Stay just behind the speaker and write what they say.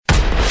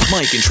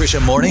Mike and Trisha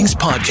Mornings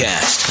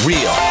podcast. Real,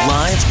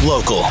 live,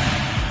 local.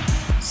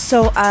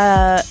 So,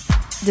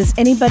 does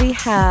anybody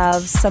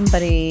have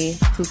somebody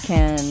who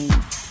can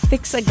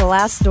fix a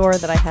glass door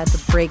that I had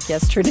to break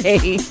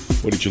yesterday?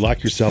 What, did you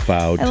lock yourself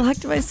out? I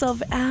locked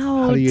myself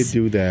out. How do you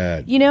do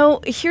that? You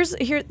know, here's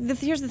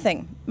the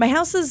thing. My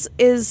house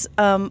is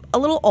a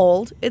little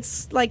old.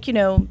 It's like,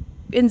 in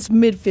its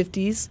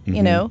mid-50s,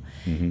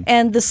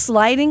 and the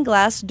sliding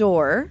glass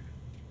door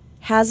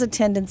has a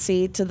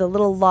tendency to, the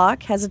little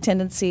lock has a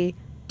tendency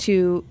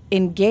to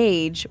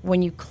engage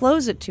when you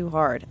close it too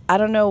hard. I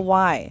don't know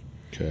why.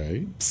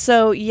 Okay.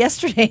 So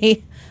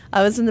yesterday,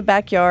 I was in the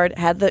backyard.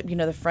 Had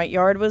the front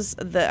yard was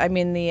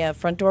the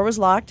front door was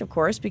locked, of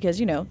course, because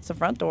it's the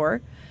front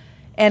door.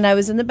 And I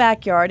was in the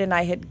backyard, and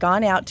I had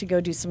gone out to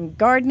go do some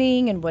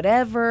gardening and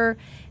whatever.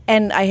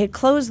 And I had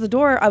closed the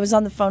door. I was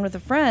on the phone with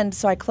a friend,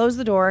 so I closed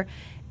the door,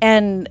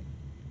 and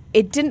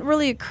it didn't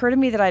really occur to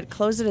me that I'd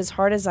closed it as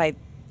hard as I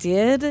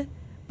did.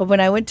 But when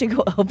I went to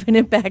go open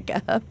it back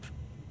up,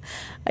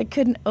 I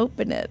couldn't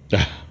open it.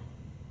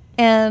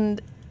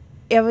 And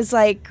it was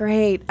like,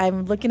 great,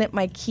 I'm looking at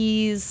my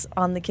keys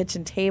on the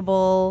kitchen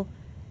table.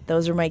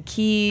 Those are my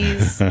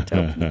keys to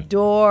open the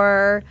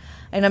door.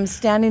 And I'm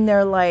standing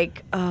there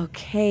like,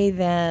 okay,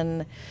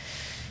 then,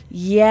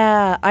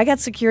 yeah, I got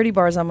security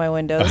bars on my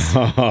windows,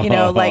 like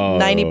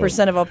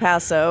 90% of El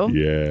Paso.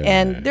 Yeah.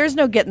 And there's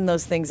no getting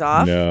those things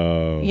off.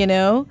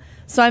 No.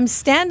 So I'm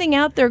standing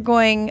out there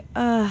going,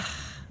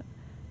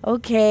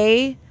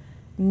 okay,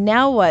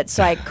 now what?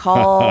 So I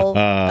call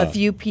a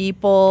few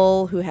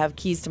people who have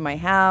keys to my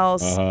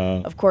house.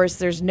 Of course,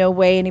 there's no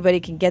way anybody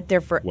can get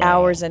there for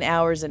hours and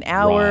hours and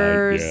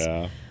hours. Right,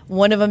 yeah.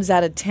 One of them's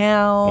out of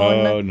town.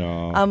 Oh,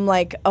 no. I'm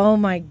like, oh,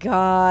 my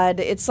God.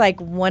 It's like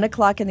 1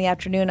 o'clock in the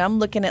afternoon. I'm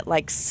looking at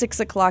like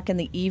 6 o'clock in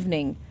the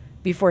evening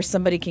before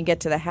somebody can get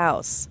to the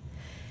house.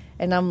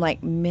 And I'm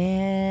like,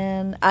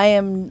 man, I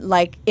am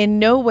like in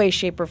no way,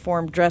 shape, or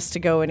form dressed to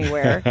go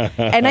anywhere.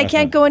 And I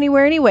can't go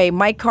anywhere anyway.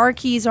 My car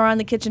keys are on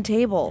the kitchen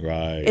table.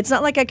 Right. It's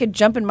not like I could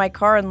jump in my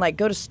car and like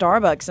go to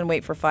Starbucks and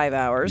wait for 5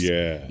 hours.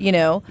 Yeah.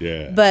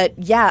 Yeah. But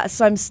yeah,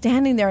 so I'm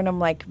standing there and I'm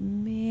like,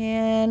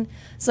 man.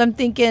 So I'm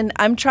thinking,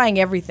 I'm trying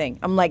everything.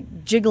 I'm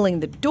like jiggling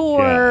the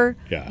door,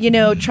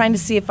 Yeah. Trying to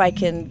see if I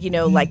can,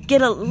 like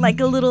get a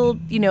little,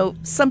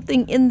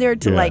 something in there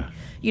to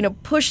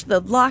push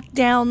the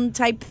lockdown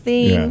type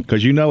thing. Yeah,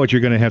 because you know what you're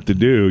going to have to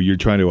do. You're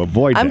trying to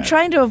avoid that. I'm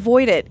trying to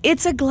avoid it.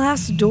 It's a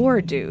glass door,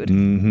 dude.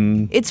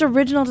 Mm-hmm. It's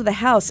original to the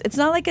house. It's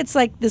not like it's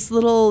like this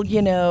little,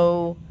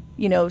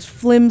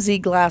 flimsy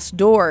glass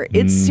door.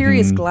 It's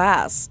serious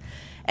glass.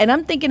 And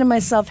I'm thinking to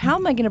myself, how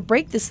am I going to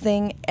break this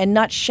thing and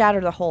not shatter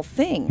the whole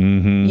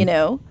thing?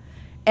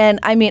 And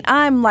I mean,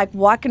 I'm like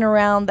walking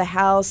around the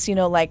house,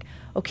 like,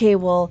 okay,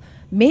 well,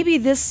 maybe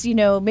this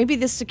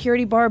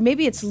security bar,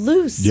 maybe it's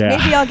loose. Yeah.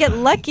 Maybe I'll get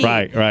lucky.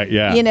 Right,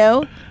 yeah.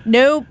 Nope.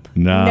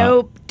 No.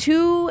 Nope.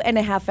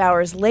 2.5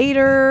 hours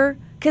later,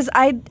 because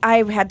I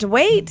had to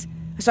wait.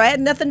 So I had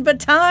nothing but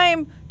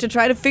time to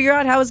try to figure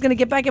out how I was going to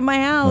get back in my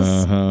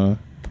house. Uh-huh.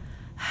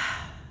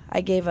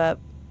 I gave up.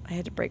 I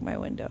had to break my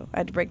window. I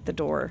had to break the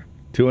door.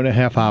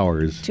 2.5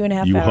 hours. 2.5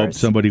 hours. You hoped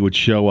somebody would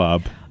show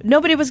up.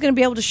 Nobody was going to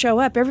be able to show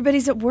up.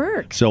 Everybody's at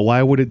work. So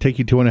why would it take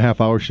you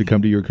 2.5 hours to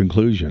come to your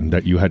conclusion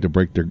that you had to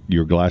break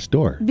your glass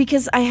door?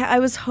 Because I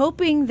was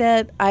hoping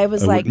that I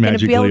was like going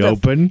to be able to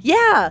open?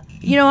 Yeah.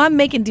 I'm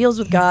making deals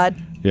with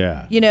God.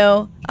 Yeah.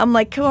 I'm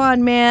like, come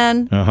on,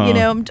 man.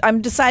 Uh-huh.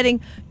 I'm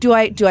deciding, do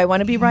I want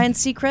to be Ryan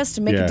Seacrest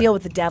and make a deal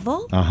with the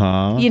devil?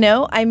 Uh-huh.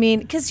 I mean,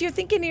 because you're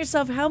thinking to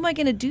yourself, how am I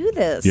going to do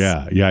this?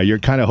 Yeah. You're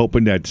kind of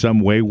hoping that some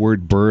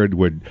wayward bird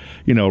would,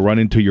 run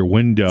into your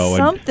window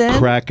and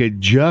crack it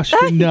just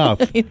enough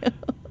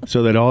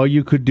so that all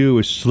you could do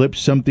is slip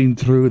something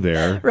through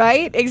there.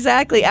 Right?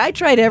 Exactly. I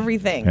tried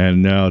everything.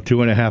 And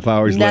 2.5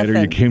 hours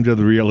later, you came to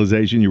the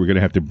realization you were going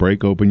to have to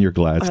break open your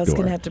glass door. I was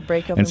going to have to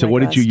break open And so my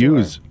what glass did you door.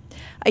 use?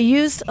 I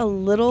used a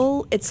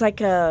little. It's like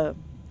a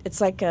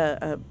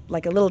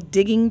little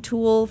digging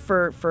tool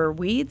for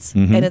weeds,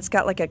 and it's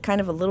got like a kind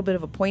of a little bit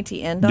of a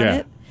pointy end on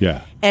it.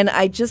 Yeah. And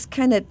I just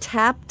kind of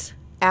tapped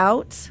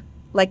out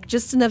like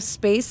just enough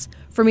space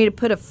for me to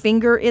put a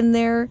finger in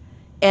there,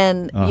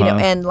 and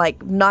and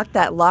like knock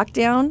that lock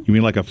down. You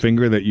mean like a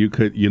finger that you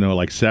could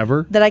like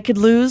sever? That I could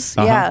lose?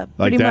 Yeah,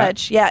 like pretty that?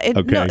 much. Yeah.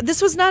 Okay. No,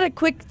 this was not a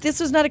quick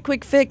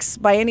fix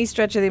by any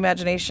stretch of the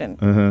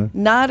imagination.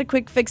 Not a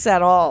quick fix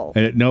at all.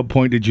 And at no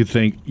point did you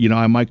think,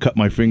 I might cut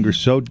my finger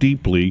so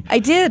deeply. I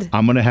did.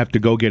 I'm going to have to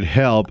go get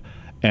help.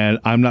 And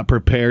I'm not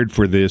prepared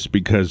for this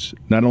because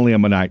not only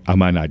am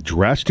I not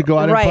dressed to go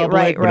out in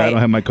public, but I don't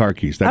have my car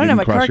keys. That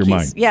didn't cross your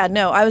mind. Yeah,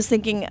 no, I was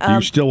thinking.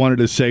 You still wanted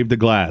to save the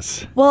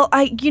glass. Well,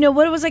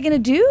 what was I going to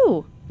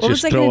do? What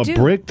Just was I going to do?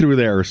 throw a brick through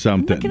there or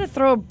something. I'm not going to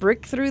throw a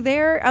brick through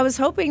there. I was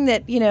hoping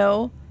that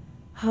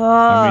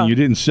I mean, you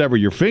didn't sever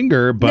your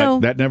finger, but No.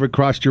 that never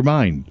crossed your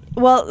mind.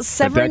 Well,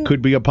 severing... That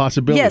could be a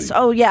possibility. Yes,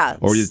 oh yeah.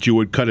 Or that you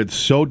would cut it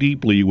so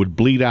deeply you would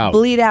bleed out.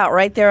 Bleed out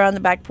right there on the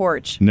back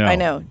porch. No. I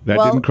know. That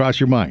didn't cross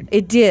your mind.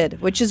 It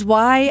did, which is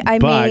why I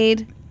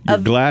made Your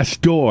glass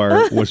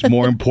door was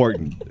more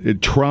important.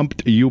 It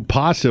trumped you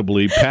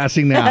possibly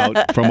passing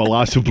out from a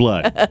loss of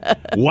blood.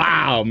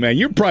 Wow, man,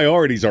 your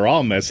priorities are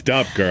all messed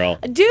up, girl.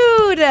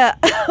 Dude,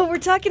 we're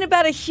talking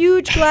about a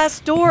huge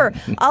glass door.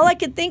 All I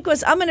could think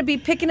was I'm going to be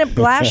picking up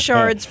glass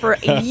shards for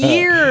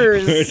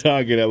years. We're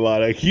talking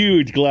about a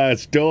huge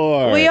glass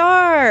door. We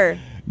are.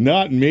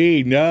 Not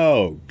me,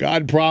 no.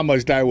 God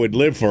promised I would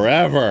live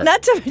forever.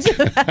 Not to mention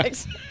the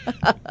fact.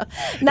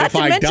 If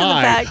I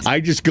die, I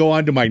just go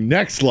on to my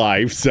next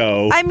life.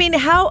 So I mean,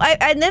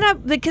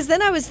 because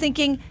then I was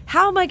thinking,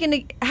 how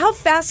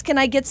fast can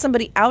I get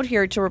somebody out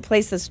here to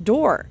replace this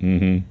door?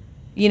 Mm-hmm.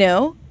 You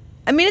know,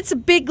 I mean, it's a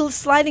big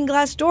sliding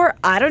glass door.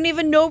 I don't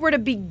even know where to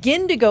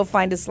begin to go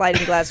find a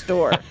sliding glass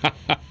door.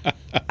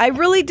 I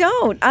really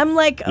don't. I'm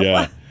like,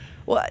 yeah.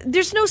 Well,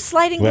 there's no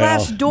sliding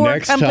glass door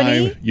next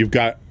company. Time, you've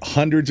got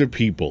hundreds of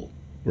people,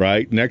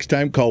 right? Next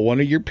time, call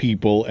one of your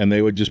people, and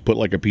they would just put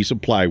like a piece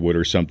of plywood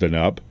or something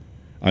up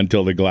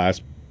until the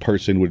glass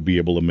person would be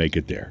able to make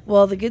it there.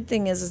 Well, the good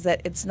thing is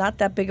that it's not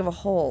that big of a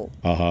hole.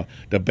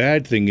 The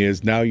bad thing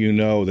is now you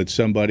know that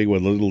somebody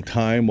with a little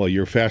time while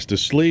you're fast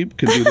asleep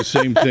can do the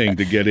same thing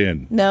to get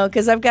in. No,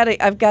 because I've got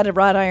a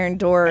wrought iron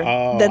door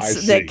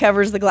that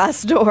covers the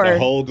glass door. The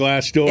whole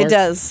glass door? It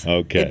does.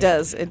 Okay. It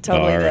does. It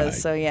totally does. Right.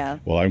 So yeah.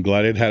 Well, I'm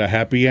glad it had a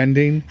happy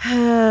ending.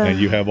 And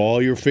you have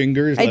all your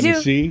fingers. I Let do.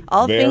 me see.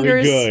 All Very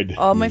fingers. Good.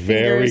 All my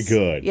Very fingers.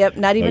 good. Yep.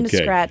 Not even a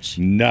scratch.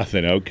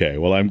 Nothing. Okay.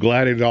 Well, I'm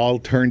glad it all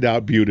turned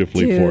out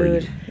beautifully for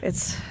you.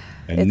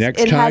 Next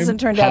time,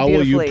 hasn't turned out how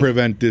will beautifully. you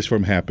prevent this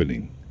from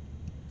happening?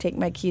 Take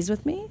my keys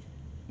with me?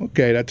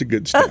 Okay, that's a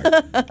good start.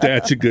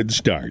 That's a good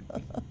start.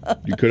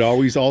 You could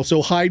always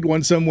also hide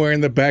one somewhere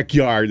in the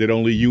backyard that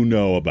only you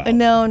know about.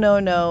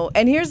 No.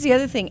 And here's the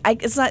other thing.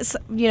 It's not,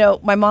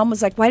 my mom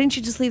was like, why didn't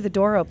you just leave the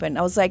door open?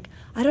 I was like,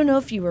 I don't know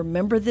if you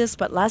remember this,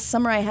 but last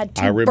summer I had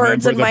two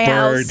birds in my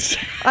house.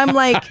 I'm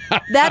like,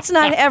 that's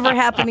not ever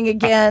happening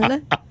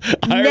again.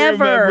 I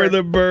Never. remember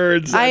the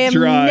birds. I am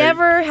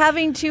never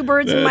having two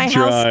birds in my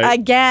house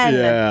again.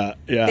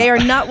 Yeah. They are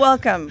not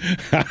welcome.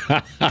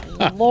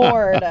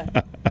 Lord.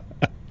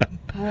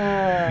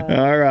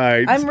 All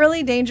right. I'm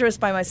really dangerous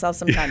by myself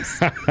sometimes.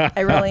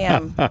 I really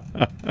am.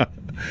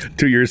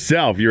 To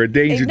yourself. You're a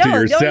danger to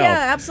yourself. No,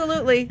 yeah,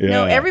 absolutely. Yeah.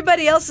 No,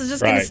 everybody else is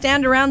just going to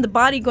stand around the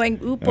body going,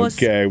 ooh, puss.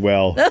 Okay,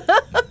 well,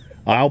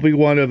 I'll be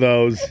one of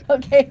those.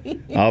 Okay.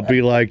 I'll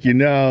be like, you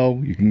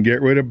can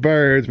get rid of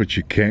birds, but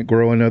you can't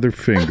grow another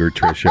finger,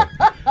 Trisha.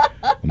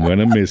 I'm going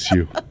to miss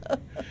you.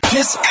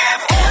 Kiss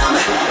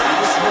FM.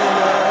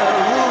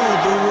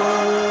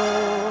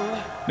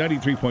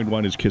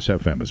 93.1 is Kiss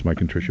FM. It's Mike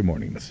and Trisha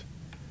Mornings.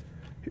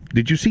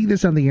 Did you see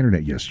this on the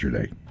internet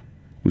yesterday? It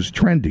was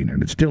trending,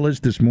 and it still is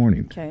this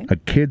morning. Okay. A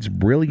kid's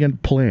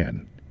brilliant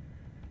plan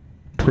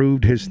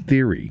proved his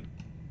theory.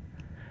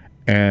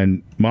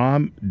 And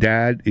Mom,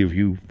 Dad, if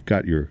you've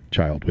got your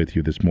child with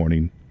you this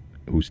morning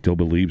who still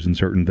believes in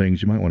certain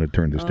things, you might want to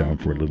turn this down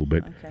for a little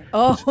bit. Okay.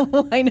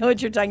 Oh, I know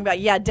what you're talking about.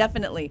 Yeah,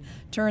 definitely.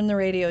 Turn the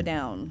radio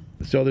down.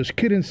 So this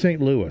kid in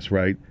St. Louis,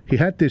 right? He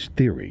had this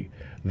theory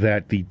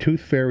that the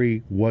tooth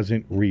fairy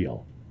wasn't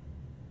real.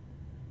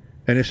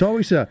 And it's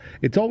always a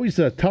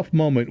tough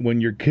moment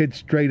when your kid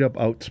straight up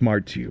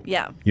outsmarts you.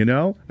 Yeah.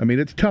 I mean,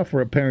 it's tough for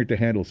a parent to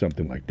handle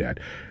something like that.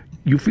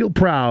 You feel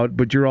proud,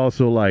 but you're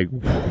also like,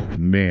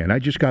 man, I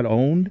just got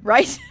owned.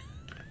 Right.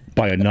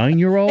 By a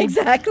 9-year-old?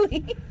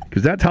 Exactly.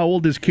 Because that's how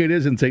old this kid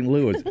is in St.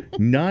 Louis.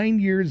 9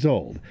 years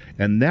old.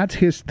 And that's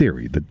his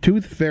theory. The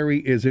tooth fairy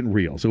isn't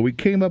real. So we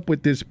came up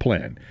with this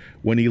plan.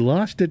 When he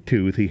lost a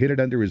tooth, he hid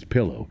it under his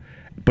pillow.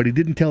 But he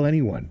didn't tell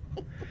anyone.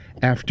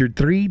 After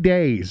 3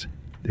 days,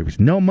 there was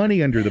no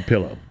money under the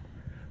pillow.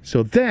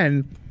 So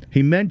then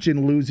he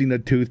mentioned losing a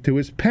tooth to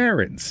his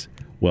parents.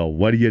 Well,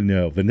 what do you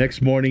know? The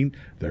next morning,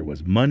 there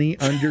was money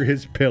under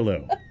his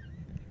pillow.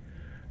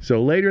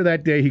 So later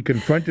that day, he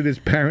confronted his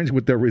parents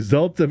with the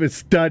results of his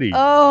study.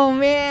 Oh,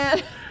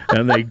 man.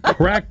 And they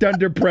cracked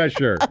under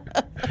pressure.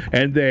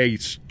 And they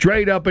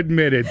straight up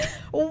admitted.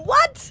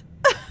 What?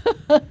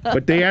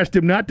 But they asked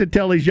him not to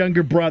tell his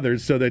younger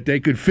brothers so that they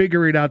could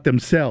figure it out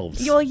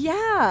themselves. Well,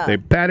 yeah. They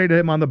patted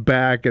him on the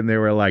back and they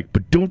were like,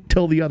 but don't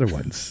tell the other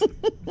ones.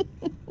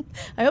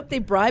 I hope they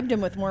bribed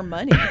him with more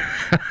money.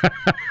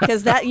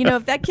 Because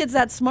if that kid's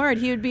that smart,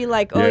 he would be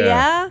like, oh,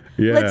 yeah?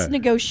 Let's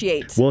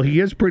negotiate. Well, he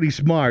is pretty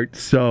smart.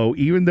 So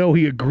even though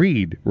he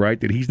agreed, right,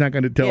 that he's not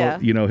going to tell,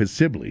 his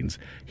siblings,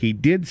 he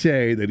did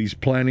say that he's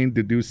planning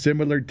to do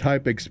similar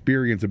type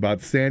experience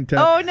about Santa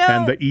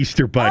and the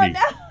Easter Bunny.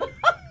 Oh, no.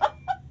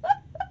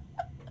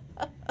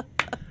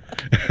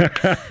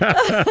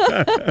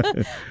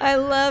 I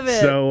love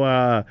it.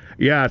 So,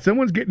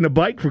 someone's getting a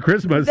bike for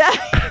Christmas.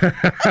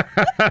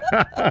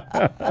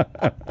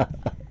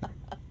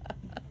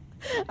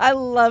 I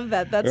love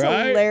that. That's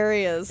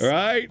hilarious.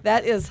 Right?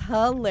 That is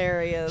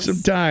hilarious.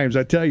 Sometimes,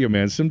 I tell you,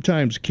 man,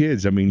 sometimes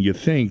kids, I mean, you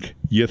think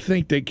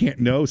they can't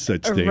know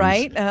such things.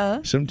 Right?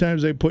 Uh-huh.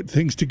 Sometimes they put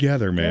things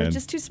together, man. They're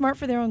just too smart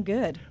for their own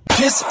good.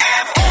 Kiss FM.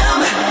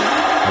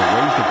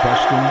 I raised a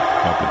question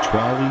about the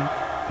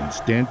trolley in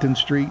Stanton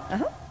Street.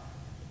 Uh-huh.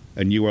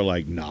 And you were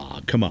like,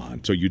 nah, come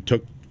on. So you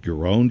took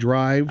your own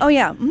drive? Oh,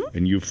 yeah.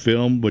 And you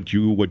filmed what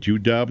you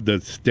dubbed the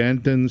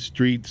Stanton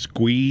Street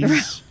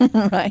Squeeze?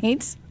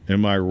 Right.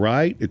 Am I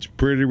right? It's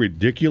pretty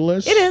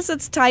ridiculous. It is.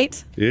 It's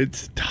tight.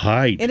 It's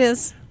tight. It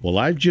is. Well,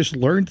 I've just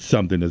learned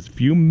something a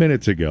few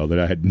minutes ago that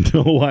I had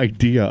no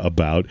idea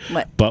about.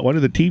 What? But one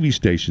of the TV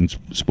stations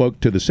spoke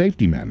to the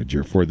safety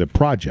manager for the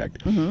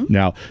project.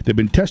 Now, they've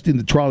been testing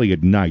the trolley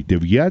at night.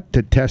 They've yet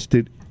to test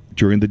it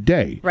during the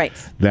day. Right.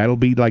 That'll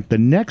be like the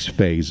next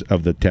phase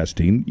of the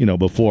testing,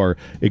 before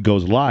it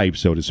goes live,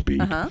 so to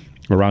speak,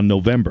 around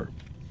November.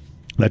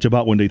 That's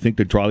about when they think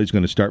the trolley's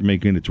going to start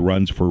making its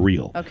runs for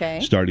real. Okay.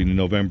 Starting in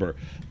November.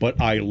 But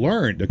I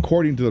learned,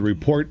 according to the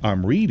report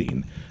I'm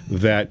reading,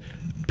 that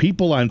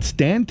people on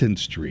Stanton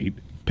Street,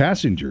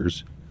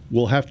 passengers,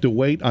 will have to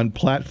wait on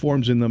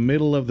platforms in the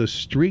middle of the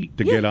street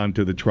to get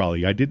onto the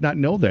trolley. I did not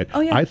know that. Oh,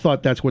 yeah. I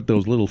thought that's what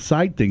those little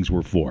side things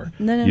were for.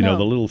 No.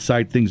 The little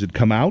side things that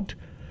come out,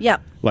 Yeah.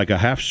 like a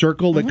half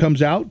circle that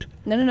comes out.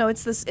 No.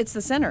 It's the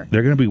center.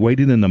 They're going to be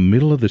waiting in the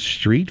middle of the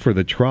street for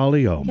the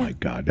trolley? Oh, my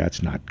God.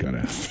 That's not going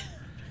to...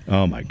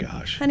 Oh, my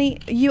gosh. Honey,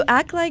 you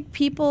act like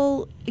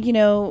people,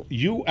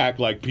 You act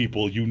like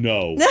people you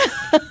know.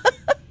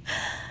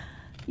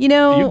 You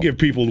know, You give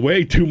people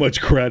way too much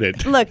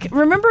credit. look,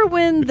 remember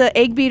when the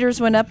egg beaters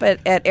went up at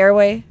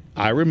Airway?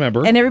 I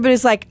remember. And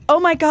everybody's like, oh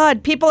my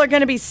God, people are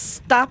going to be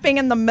stopping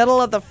in the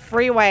middle of the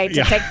freeway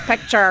to take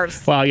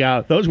pictures. Well,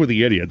 yeah, those were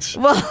the idiots.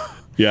 Well,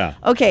 Yeah.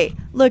 okay,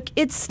 look,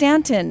 it's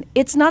Stanton.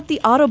 It's not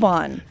the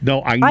Autobahn.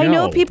 No, I know. I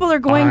know people are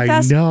going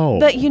fast. I know.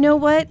 But you know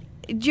what?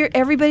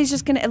 Everybody's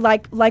just going to,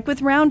 like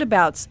with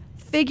roundabouts,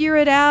 figure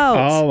it out.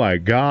 Oh, my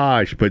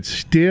gosh. But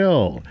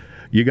still,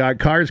 you got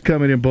cars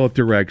coming in both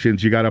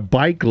directions. You got a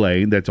bike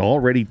lane that's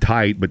already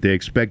tight, but they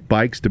expect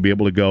bikes to be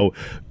able to go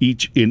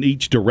in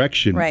each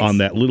direction Right. on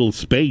that little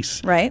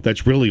space. Right.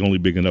 That's really only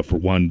big enough for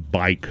one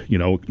bike.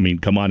 I mean,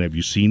 come on. Have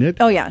you seen it?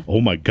 Oh, yeah.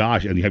 Oh, my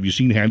gosh. And have you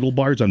seen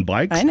handlebars on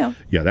bikes? I know.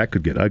 Yeah, that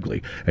could get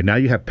ugly. And now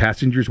you have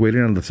passengers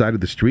waiting on the side of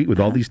the street with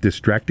all these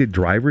distracted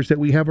drivers that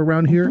we have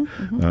around here.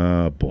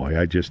 Oh, boy,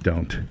 I just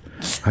don't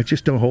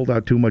hold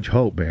out too much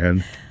hope,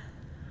 man.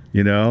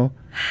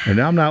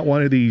 And I'm not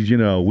one of these,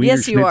 Wiener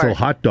Yes, you Schnitzel are.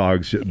 hot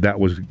dogs that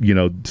was,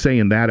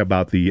 saying that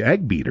about the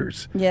egg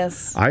beaters.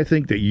 Yes. I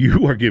think that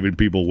you are giving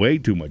people way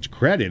too much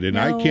credit, and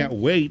I No. can't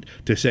wait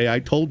to say I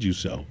told you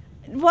so.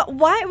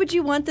 Why would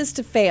you want this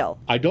to fail?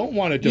 I don't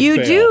want it to You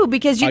fail. do,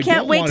 because you I can't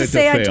don't wait want to it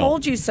say I fail.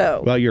 told you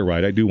so. Well, you're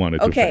right. I do want it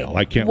to Okay. fail.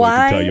 I can't wait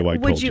to tell you I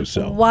would told you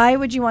so. Why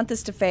would you want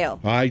this to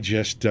fail? I'm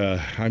just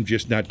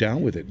not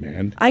down with it,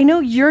 man. I know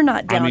you're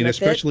not down I mean, with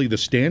especially the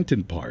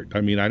Stanton part.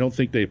 I mean, I don't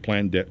think they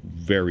planned it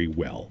very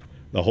well.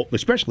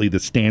 Especially the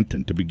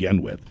Stanton to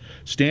begin with.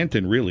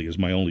 Stanton really is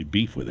my only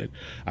beef with it.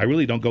 I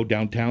really don't go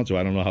downtown, so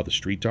I don't know how the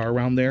streets are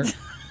around there.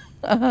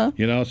 So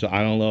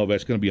I don't know if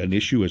that's going to be an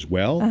issue as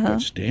well. But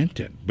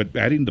Stanton. But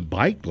adding the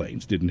bike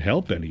lanes didn't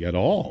help any at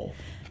all.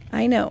 it.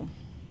 I know.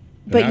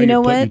 And But now you know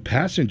you're putting what?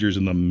 passengers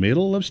in the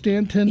middle of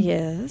Stanton?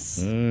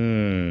 Yes.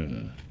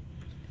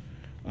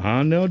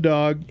 I know,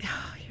 dog.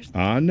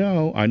 I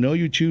know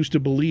you choose to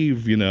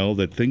believe,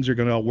 that things are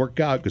going to work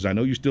out because I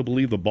know you still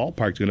believe the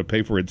ballpark's going to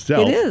pay for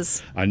itself. It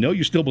is. I know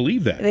you still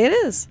believe that. It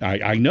is.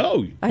 I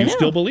know. I You know.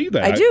 still believe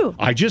that. I do.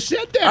 I just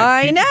said that.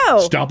 I know.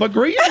 Stop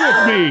agreeing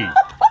with me.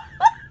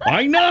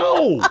 I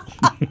know.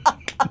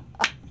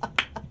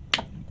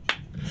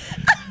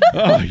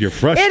 Oh, you're It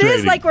frustrating.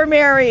 is like we're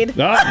married.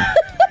 Ah.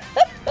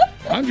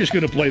 I'm just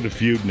going to play the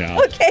feud now.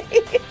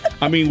 Okay.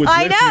 I mean, with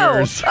I know.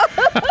 listeners.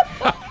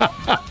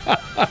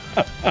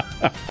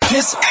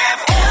 Kiss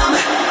FM.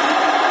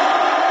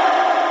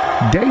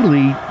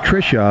 Daily,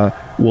 Trisha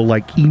will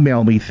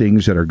email me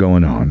things that are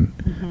going on.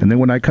 And then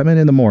when I come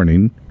in the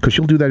morning, because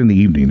she'll do that in the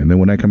evening, and then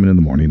when I come in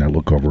the morning, I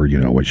look over,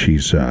 what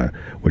she's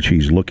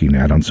looking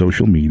at on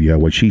social media,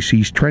 what she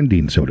sees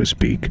trending, so to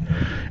speak.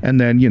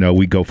 And then,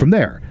 we go from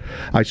there.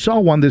 I saw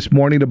one this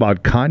morning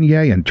about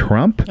Kanye and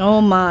Trump.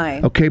 Oh,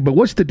 my. Okay, but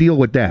what's the deal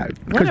with that?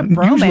 What a 'Cause usually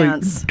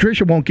bromance. because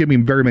Trisha won't give me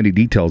very many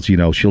details,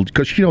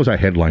 because she knows I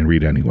headline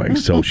read anyway.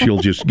 So she'll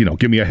just,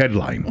 give me a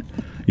headline,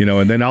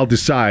 and then I'll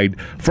decide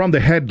from the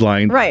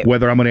headline Right.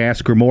 whether I'm going to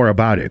ask her more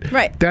about it.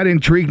 Right. That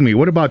intrigued me.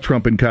 What about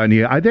Trump and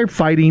Kanye? Are they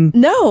fighting?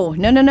 No.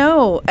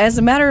 As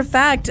a matter of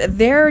fact,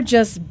 they're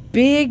just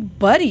big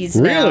buddies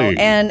now. Really?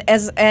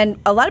 And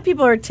a lot of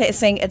people are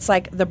saying it's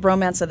like the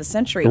bromance of the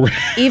century,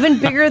 even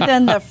bigger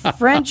than the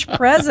French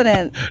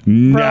president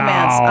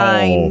bromance.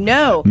 I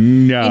know.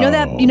 No.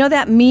 You know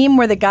that meme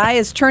where the guy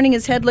is turning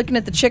his head looking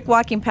at the chick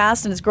walking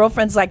past and his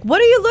girlfriend's like,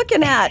 "What are you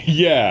looking at?"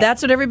 Yeah.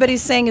 That's what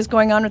everybody's saying is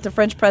going on with the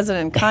French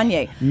president and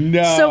Kanye.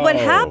 No. So what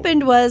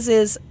happened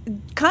is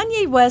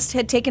Kanye West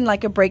had taken a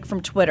break from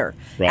Twitter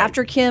Right.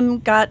 after Kim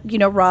got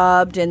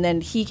robbed, and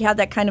then he had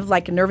that kind of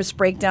a nervous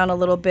breakdown a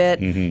little bit.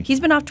 He's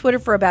been off Twitter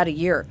for about a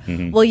year.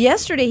 Well,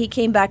 yesterday he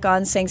came back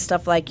on saying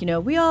stuff like,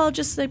 we all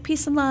just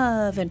peace and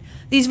love, and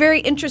these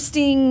very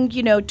interesting,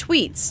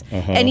 tweets.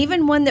 And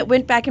even one that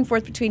went back and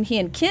forth between he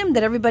and Kim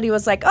that everybody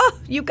was like, oh,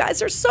 you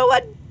guys are so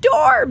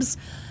adorbs.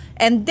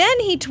 And then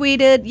he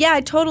tweeted, yeah,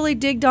 I totally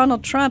dig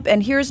Donald Trump,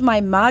 and here's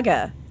my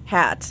MAGA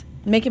hat,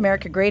 Make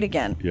America Great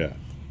Again. Yeah.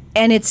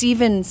 And it's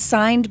even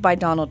signed by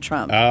Donald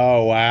Trump.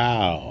 Oh,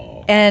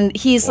 wow. And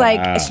he's Wow.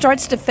 like,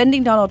 starts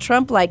defending Donald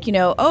Trump like,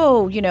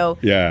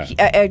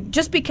 Yeah.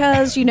 just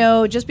because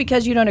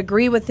you don't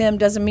agree with him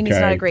doesn't mean he's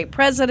Okay. not a great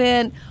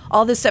president,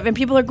 all this stuff. And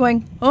people are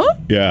going, huh?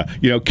 Yeah.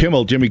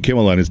 Jimmy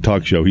Kimmel on his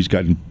talk show, he's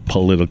gotten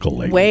political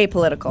lately. Way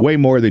political. Way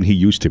more than he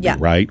used to be, Yeah.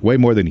 right? Way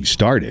more than he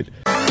started.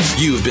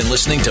 You've been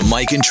listening to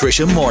Mike and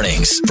Trisha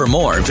Mornings. For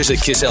more, visit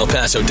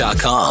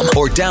KissElPaso.com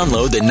or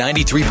download the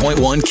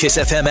 93.1 Kiss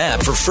FM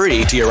app for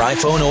free to your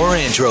iPhone or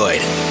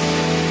Android.